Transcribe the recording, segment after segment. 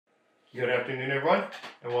Good afternoon, everyone,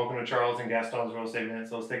 and welcome to Charles and Gaston's Real Estate Minute.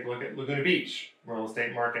 So let's take a look at Laguna Beach real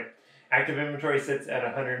estate market. Active inventory sits at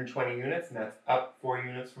 120 units, and that's up 4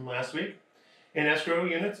 units from last week. In escrow,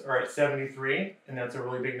 units are at 73, and that's a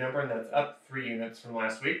really big number, and that's up 3 units from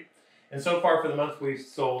last week. And so far for the month, we've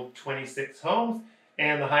sold 26 homes,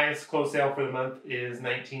 and the highest close sale for the month is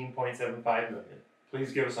 $19.75 million.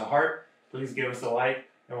 Please give us a heart, please give us a like,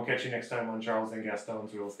 and we'll catch you next time on Charles and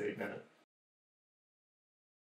Gaston's Real Estate Minute.